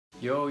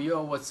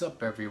Yo, what's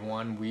up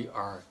everyone? We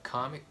are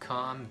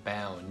Comic-Con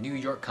bound, New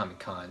York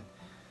Comic-Con.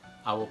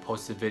 I will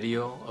post a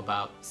video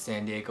about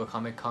San Diego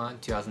Comic-Con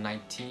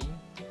 2019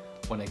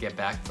 when I get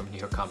back from New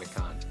York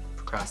Comic-Con.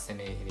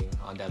 Procrastinating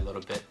on that a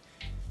little bit.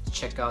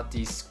 Check out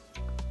these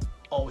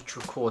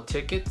ultra cool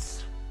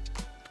tickets.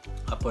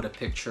 I put a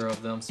picture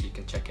of them so you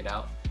can check it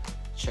out.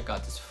 Check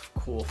out this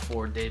cool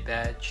 4-day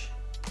badge.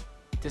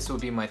 This will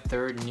be my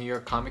third New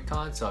York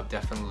Comic-Con, so I've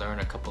definitely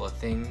learned a couple of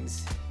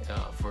things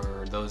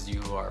for those of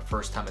you who are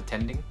first time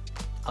attending.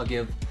 I'll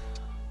give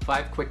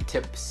 5 quick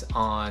tips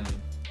on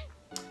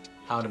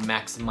how to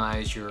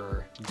maximize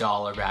your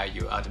dollar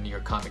value out of New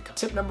York Comic-Con.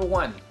 Tip number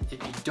 1,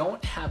 if you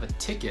don't have a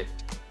ticket,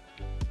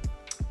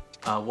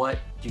 what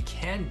you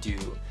can do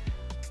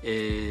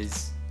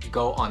is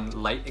go on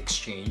Light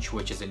Exchange,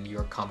 which is a New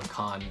York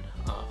Comic-Con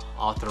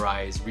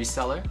authorized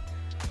reseller.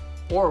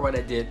 Or what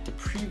I did the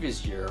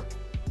previous year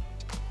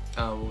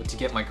to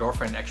get my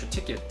girlfriend an extra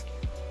ticket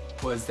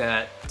was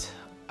that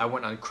I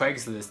went on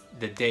Craigslist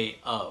the day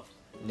of.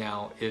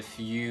 Now, if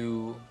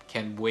you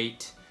can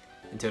wait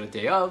until the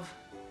day of,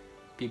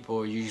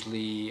 people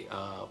usually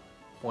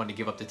want to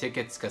give up the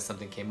tickets because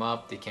something came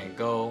up, they can't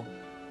go,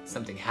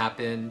 something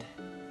happened.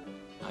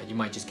 You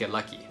might just get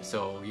lucky.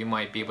 So you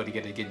might be able to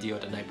get a good deal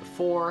the night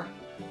before,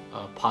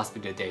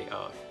 possibly the day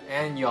of.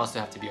 And you also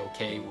have to be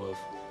okay with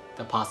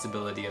the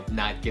possibility of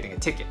not getting a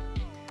ticket.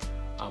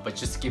 But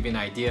just to give you an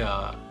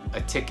idea,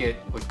 a ticket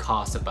would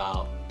cost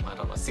about, I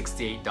don't know,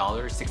 $68,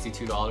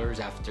 $62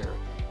 after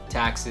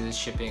taxes,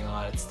 shipping,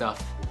 all that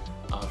stuff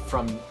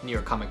from New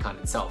York Comic-Con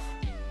itself.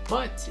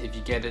 But if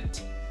you get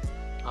it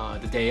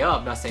the day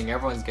of, not saying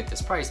everyone's get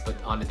this price,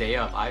 but on the day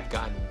of, I've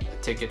gotten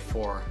a ticket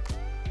for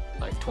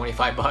like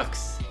 25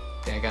 bucks.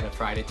 Then I got a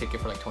Friday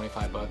ticket for like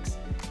 25 bucks.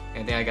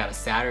 And then I got a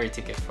Saturday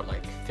ticket for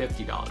like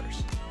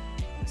 $50.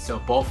 So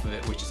both of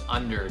it, which is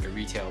under the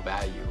retail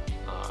value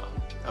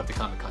of the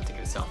Comic-Con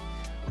ticket itself.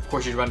 Of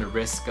course, you run the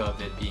risk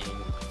of it being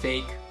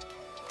fake.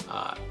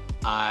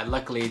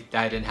 Luckily,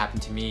 that didn't happen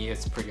to me.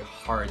 It's pretty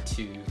hard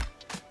to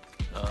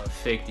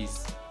fake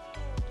these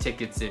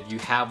tickets. If you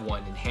have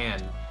one in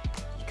hand,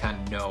 you kind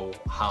of know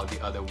how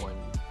the other one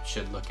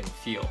should look and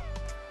feel.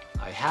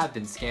 I have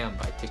been scammed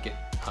by ticket,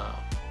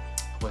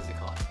 what is it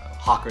called?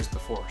 Hawkers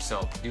before,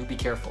 so do be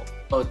careful.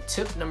 So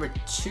tip number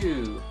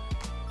 2,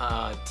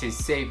 to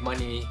save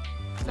money,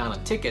 not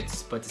on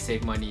tickets, but to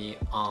save money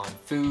on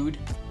food,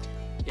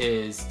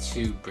 is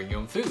to bring your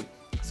own food.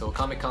 So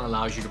Comic-Con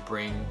allows you to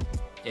bring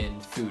in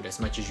food as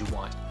much as you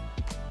want.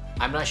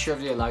 I'm not sure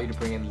if they allow you to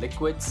bring in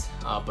liquids,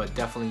 but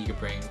definitely you can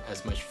bring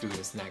as much food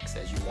and snacks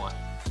as you want.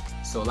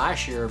 So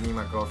last year, me and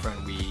my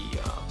girlfriend,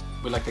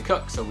 we like to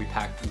cook, so we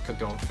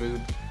cooked our own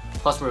food.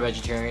 Plus we're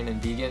vegetarian and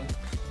vegan,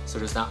 so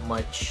there's not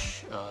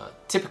much,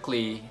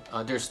 typically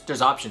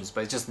there's options,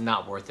 but it's just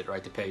not worth it,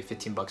 right, to pay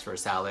 15 bucks for a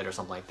salad or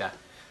something like that.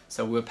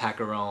 So we'll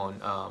pack our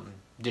own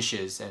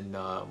dishes, and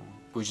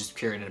we'll just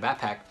carry it in a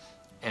backpack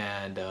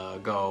and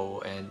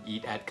go and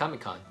eat at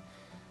Comic-Con.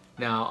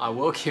 Now, I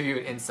will give you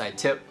an inside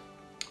tip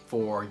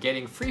for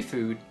getting free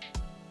food,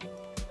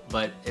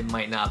 but it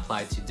might not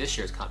apply to this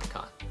year's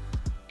Comic-Con.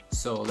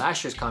 So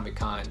last year's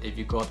Comic-Con, if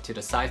you go up to the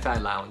Sci-Fi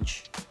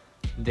Lounge,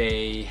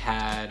 they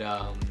had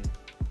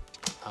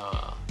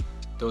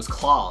those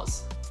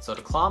claws. So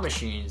the claw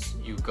machines,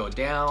 you go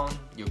down,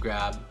 you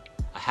grab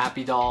a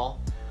Happy Doll,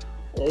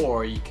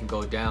 or you can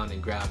go down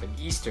and grab an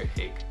Easter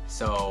egg.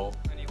 So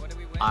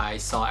I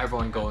saw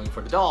everyone going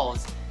for the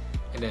dolls,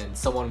 and then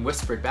someone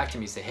whispered back to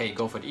me, say, hey,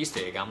 go for the Easter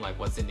egg. I'm like,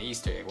 what's in the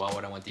Easter egg? Why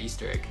would I want the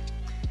Easter egg?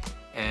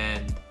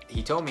 And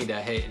he told me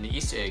that, hey, in the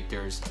Easter egg,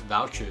 there's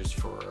vouchers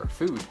for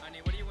food.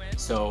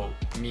 So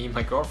me and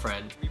my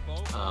girlfriend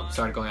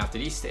started going after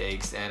the Easter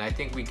eggs, and I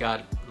think we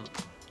got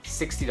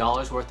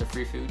 $60 worth of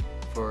free food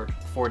for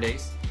 4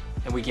 days.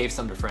 And we gave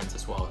some to friends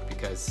as well,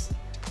 because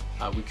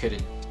we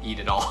couldn't eat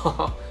it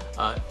all.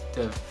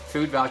 The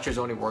food vouchers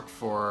only work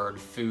for the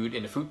food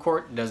in the food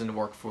court. It doesn't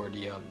work for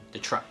the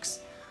trucks.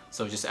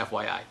 So just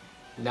FYI.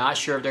 Not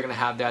sure if they're gonna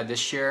have that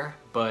this year,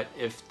 but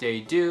if they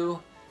do,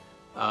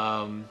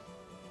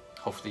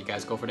 hopefully you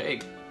guys go for the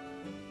egg.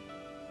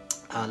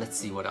 Let's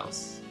see what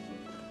else.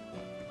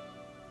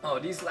 Oh,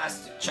 these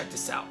last two, check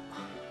this out.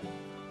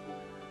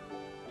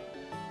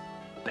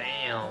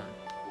 Bam!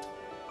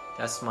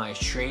 That's my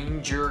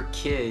Stranger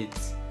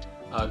Kids,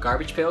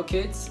 Garbage Pail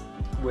Kids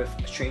with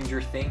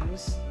Stranger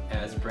Things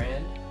as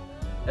brand.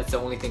 That's the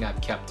only thing I've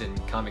kept in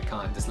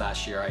Comic-Con this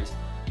last year.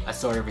 I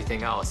sold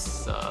everything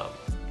else,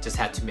 just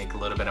had to make a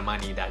little bit of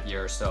money that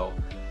year, so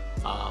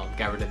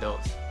got rid of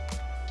those.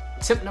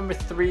 Tip number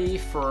 3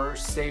 for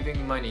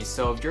saving money.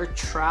 So if you're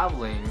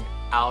traveling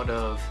out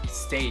of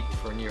state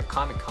for New York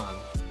Comic-Con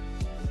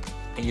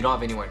and you don't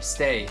have anywhere to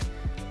stay,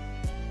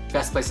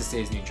 best place to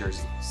stay is New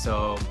Jersey.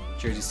 So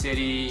Jersey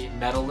City,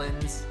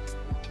 Meadowlands,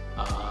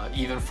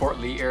 even Fort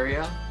Lee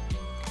area.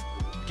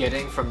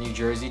 Getting from New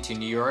Jersey to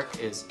New York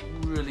is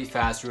really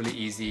fast, really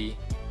easy.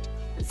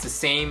 It's the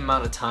same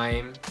amount of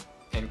time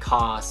and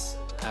cost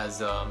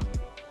as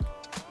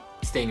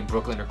staying in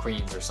Brooklyn or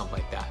Queens or something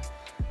like that.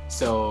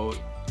 So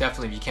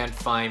definitely, if you can't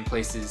find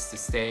places to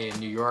stay in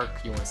New York,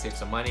 you want to save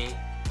some money,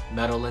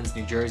 Meadowlands,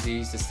 New Jersey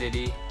is the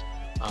city,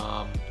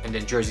 and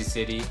then Jersey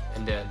City,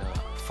 and then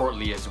Fort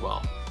Lee as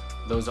well.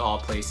 Those are all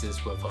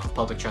places with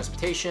public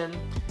transportation.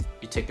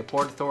 You take the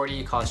Port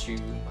Authority, it costs you,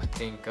 I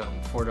think,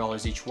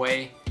 $4 each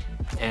way,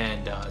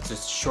 and it's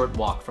just a short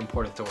walk from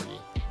Port Authority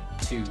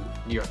to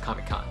New York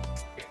Comic Con.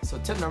 So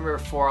tip number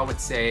 4 I would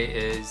say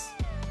is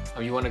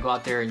you want to go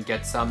out there and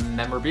get some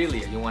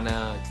memorabilia. You want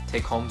to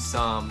take home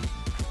some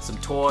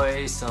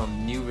toys,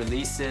 some new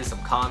releases,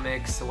 some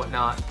comics and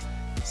whatnot.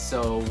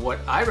 So what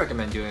I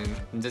recommend doing,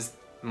 and this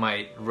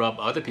might rub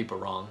other people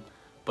wrong,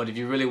 but if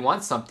you really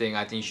want something,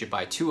 I think you should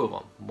buy 2 of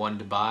them. One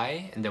to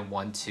buy and then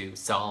one to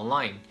sell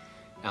online.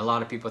 And a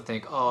lot of people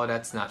think, oh,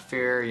 that's not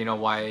fair, you know,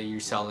 why are you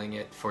selling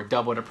it for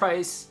double the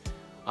price?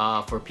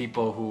 For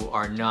people who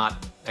are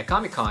not at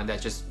Comic-Con,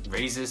 that just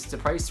raises the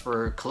price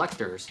for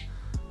collectors.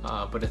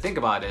 But to think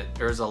about it,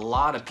 there's a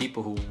lot of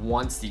people who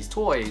wants these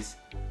toys,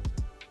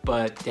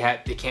 but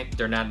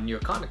they're not in New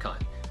York Comic Con.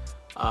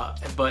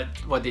 But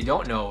what they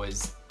don't know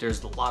is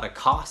there's a lot of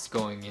costs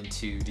going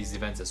into these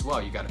events as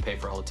well. You got to pay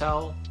for a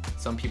hotel,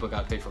 some people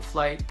got to pay for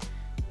flight,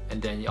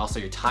 and then also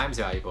your time's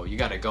valuable. You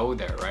got to go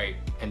there, right?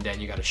 And then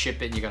you got to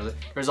ship it.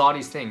 There's all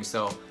these things.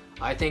 So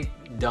I think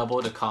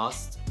double the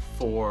cost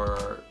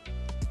for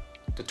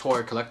the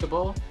toy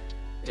collectible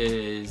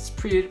is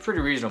pretty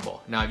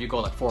reasonable. Now if you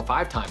go like 4 or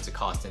 5 times the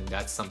cost, then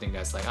that's something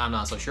that's like, I'm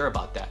not so sure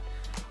about that.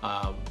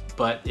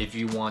 But if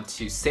you want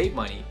to save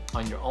money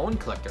on your own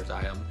collector's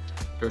item,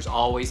 there's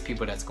always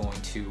people that's going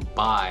to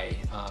buy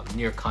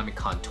New York Comic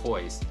Con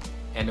toys.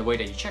 And the way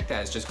that you check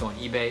that is just go on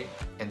eBay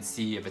and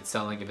see if it's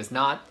selling. If it's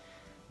not,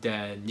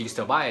 then you can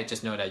still buy it,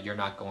 just know that you're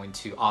not going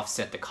to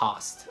offset the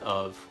cost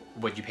of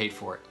what you paid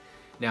for it.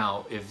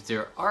 Now, if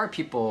there are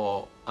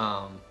people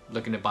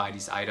looking to buy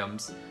these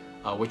items,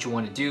 what you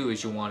want to do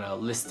is you want to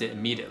list it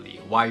immediately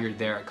while you're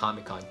there at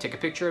Comic-Con. Take a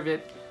picture of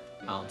it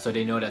so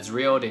they know that's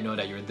real, they know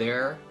that you're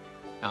there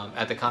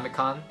at the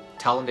Comic-Con.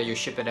 Tell them that you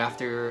ship it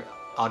after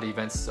all the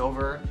events is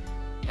over,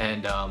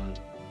 and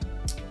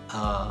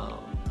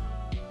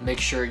make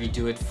sure you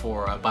do it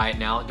for buy it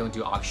now, don't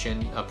do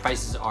auction.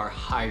 Prices are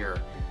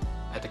higher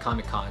at the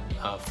Comic-Con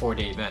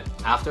 4-day event.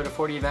 After the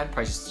 4-day event,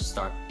 prices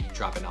start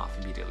dropping off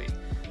immediately.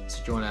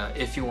 So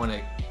if you want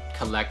to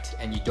collect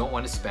and you don't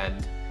want to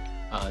spend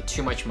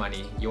too much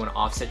money, you want to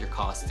offset your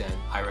cost, then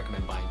I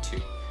recommend buying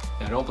 2.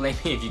 Now don't blame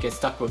me if you get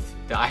stuck with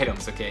the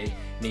items, okay?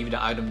 Maybe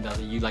the item that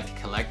you like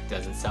to collect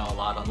doesn't sell a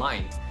lot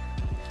online.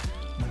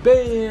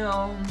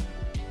 Bam!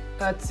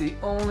 That's the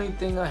only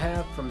thing I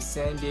have from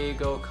San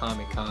Diego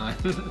Comic-Con.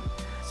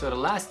 So the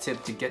last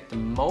tip to get the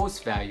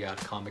most value out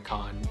of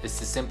Comic-Con is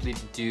simply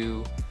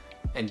to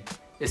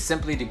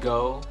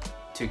go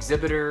to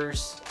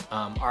exhibitors,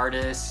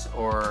 artists,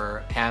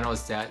 or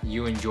panels that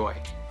you enjoy,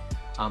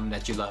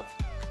 that you love.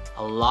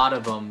 A lot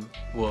of them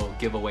will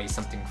give away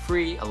something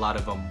free, a lot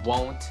of them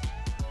won't,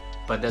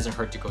 but it doesn't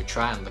hurt to go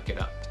try and look it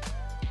up.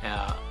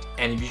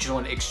 And if you just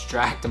want to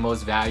extract the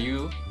most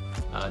value,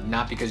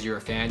 not because you're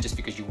a fan, just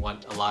because you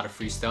want a lot of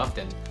free stuff,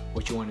 then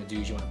what you want to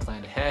do is you want to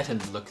plan ahead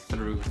and look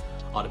through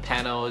all the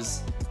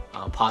panels,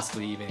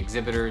 possibly even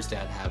exhibitors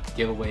that have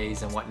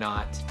giveaways and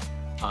whatnot.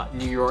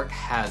 New York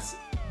has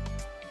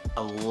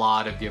a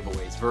lot of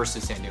giveaways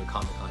versus San Diego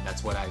Comic-Con.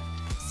 That's what I've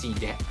seen,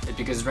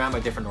 because it's ran by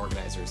different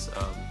organizers.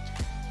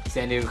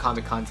 San Diego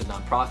Comic-Con's a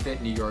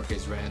non-profit. New York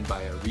is ran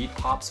by a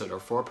ReedPop, so they're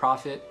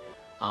for-profit.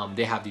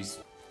 They have these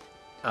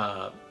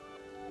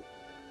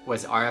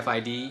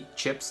RFID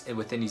chips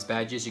within these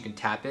badges. You can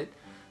tap it.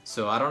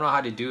 So I don't know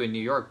how to do it in New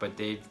York, but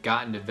they've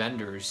gotten the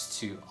vendors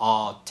to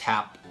all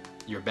tap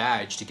your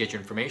badge to get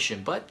your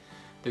information, but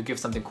they'll give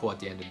something cool at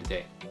the end of the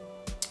day.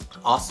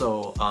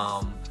 Also,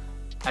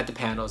 at the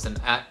panels and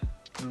at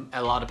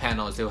a lot of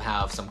panels, they'll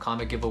have some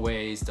comic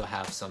giveaways, they'll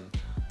have some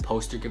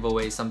poster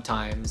giveaways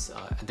sometimes.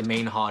 At the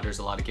main hall, there's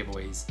a lot of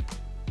giveaways.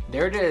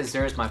 There it is.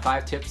 There's my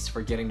 5 tips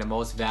for getting the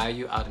most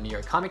value out of New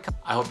York Comic Con.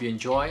 I hope you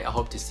enjoy. I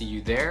hope to see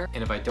you there.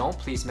 And if I don't,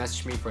 please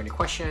message me for any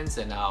questions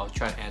and I'll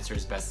try to answer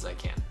as best as I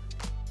can.